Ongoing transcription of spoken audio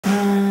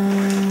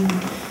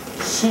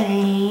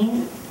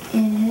Shane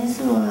and his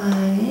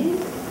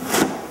wife.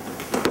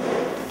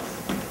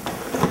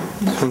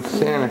 It's from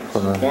Santa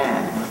Claus.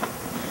 Yeah.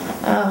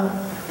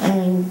 Oh,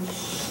 and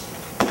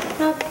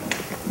how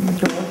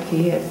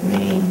dorky of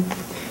me.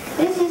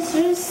 This is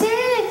from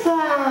Santa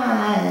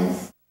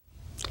Claus.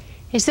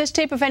 Is this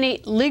tape of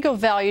any legal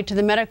value to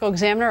the medical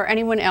examiner or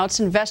anyone else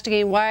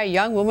investigating why a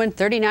young woman,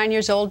 39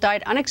 years old,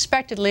 died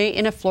unexpectedly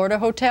in a Florida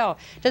hotel?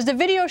 Does the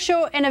video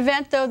show an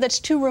event, though,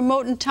 that's too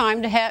remote in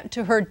time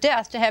to her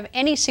death to have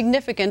any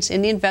significance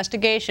in the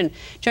investigation?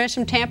 Joining us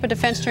from Tampa,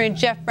 defense attorney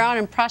Jeff Brown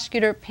and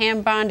prosecutor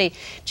Pam Bondi.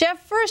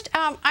 Jeff, first,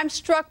 I'm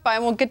struck by,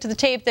 and we'll get to the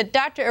tape, that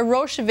Dr.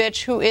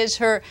 Eroshevich, who is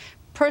her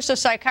personal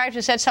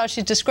psychiatrist, that's how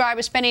she's described,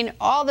 is spending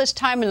all this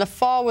time in the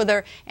fall with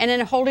her and then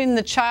holding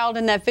the child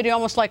in that video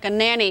almost like a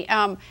nanny.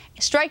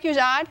 Strike you as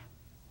odd?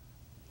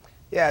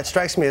 Yeah, it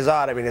strikes me as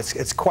odd. I mean,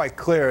 it's quite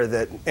clear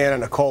that Anna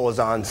Nicole is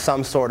on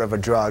some sort of a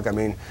drug. I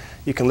mean,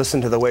 you can listen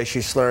to the way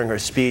she's slurring her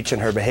speech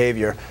and her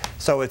behavior.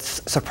 So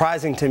it's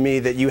surprising to me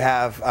that you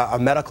have a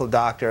medical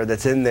doctor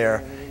that's in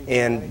there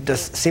and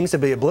just seems to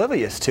be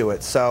oblivious to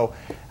it. So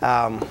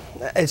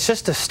it's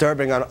just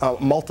disturbing on a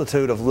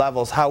multitude of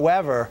levels.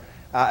 However,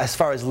 as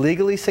far as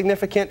legally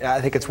significant,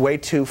 I think it's way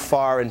too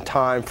far in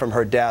time from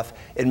her death.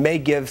 It may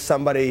give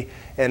somebody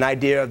an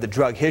idea of the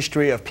drug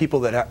history of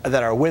people that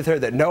are with her,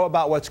 that know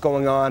about what's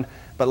going on.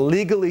 But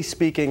legally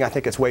speaking, I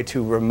think it's way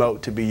too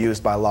remote to be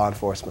used by law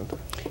enforcement.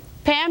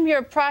 Pam, you're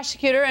a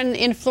prosecutor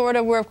in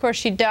Florida where, of course,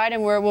 she died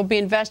and where it will be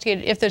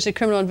investigated if there's a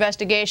criminal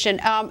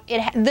investigation.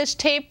 This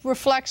tape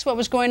reflects what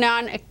was going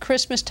on at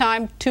Christmas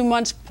time, 2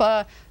 months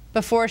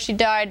before she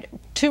died.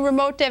 Too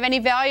remote to have any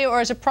value,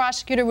 or as a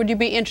prosecutor, would you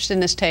be interested in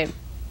this tape?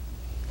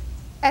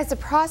 As a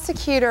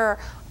prosecutor,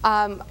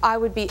 I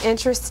would be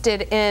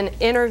interested in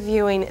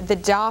interviewing the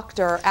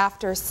doctor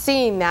after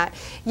seeing that.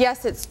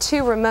 Yes, it's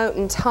too remote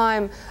in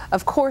time,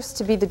 of course,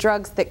 to be the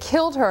drugs that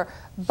killed her.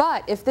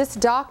 But if this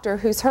doctor,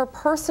 who's her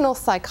personal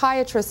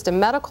psychiatrist, a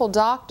medical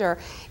doctor,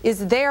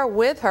 is there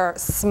with her,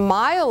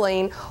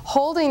 smiling,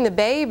 holding the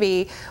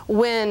baby,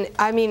 when,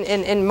 I mean,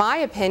 in my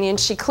opinion,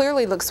 she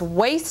clearly looks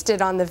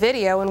wasted on the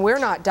video, and we're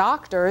not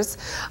doctors.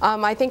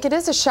 I think it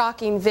is a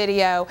shocking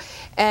video,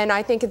 and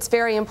I think it's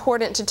very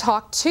important to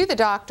talk to the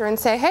doctor and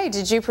say, hey,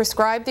 did you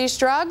prescribe these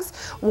drugs?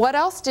 What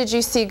else did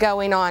you see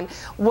going on?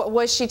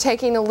 Was she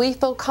taking a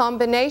lethal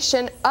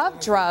combination of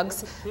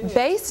drugs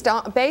based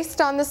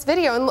on this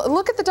video? And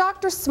look at the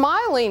doctor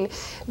smiling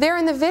there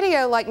in the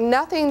video like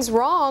nothing's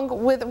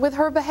wrong with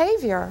her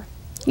behavior.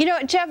 You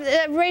know, Jeff,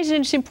 that raises an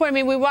interesting point. I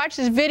mean, we watch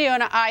this video,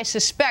 and I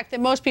suspect that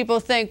most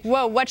people think,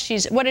 whoa, what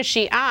is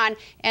she on?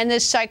 And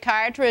this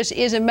psychiatrist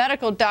is a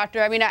medical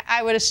doctor. I mean,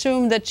 I would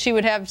assume that she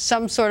would have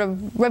some sort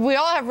of, we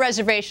all have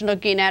reservation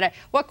looking at it.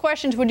 What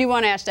questions would you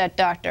want to ask that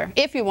doctor,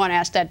 if you want to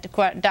ask that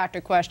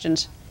doctor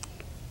questions?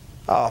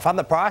 Oh, if I'm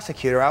the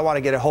prosecutor, I want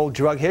to get a whole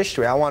drug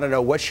history. I want to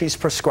know what she's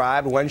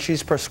prescribed, when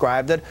she's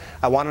prescribed it.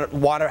 I want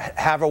to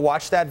have her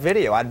watch that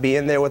video. I'd be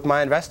in there with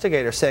my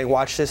investigator saying,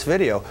 watch this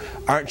video.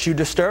 Aren't you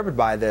disturbed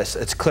by this?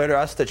 It's clear to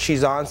us that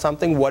she's on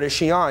something. What is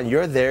she on?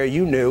 You're there.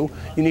 You knew.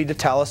 You need to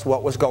tell us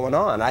what was going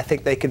on. I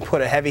think they can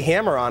put a heavy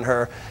hammer on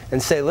her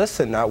and say,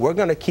 listen, we're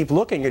going to keep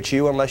looking at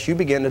you unless you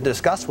begin to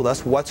discuss with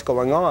us what's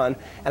going on.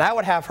 And I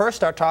would have her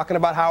start talking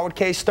about Howard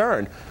K.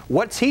 Stern.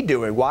 What's he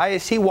doing? Why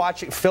is he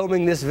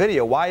filming this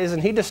video? Why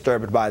isn't he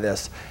disturbed by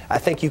this? I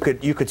think you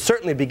could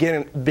certainly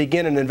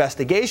begin an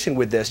investigation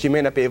with this. You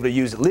may not be able to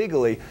use it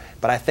legally,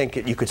 but I think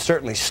you could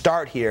certainly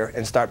start here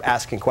and start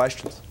asking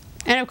questions.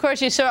 And of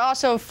course, you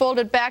also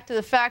folded back to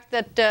the fact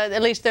that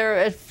at least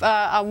there,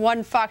 on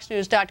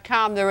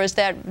OneFoxNews.com, there was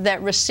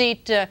that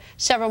receipt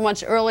several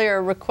months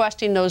earlier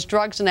requesting those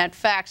drugs and that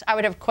fax. I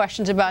would have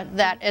questions about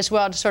that as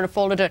well to sort of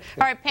fold it.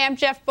 All right, Pam,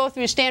 Jeff, both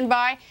of you stand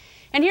by.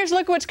 And here's a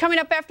look at what's coming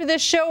up after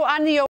this show on the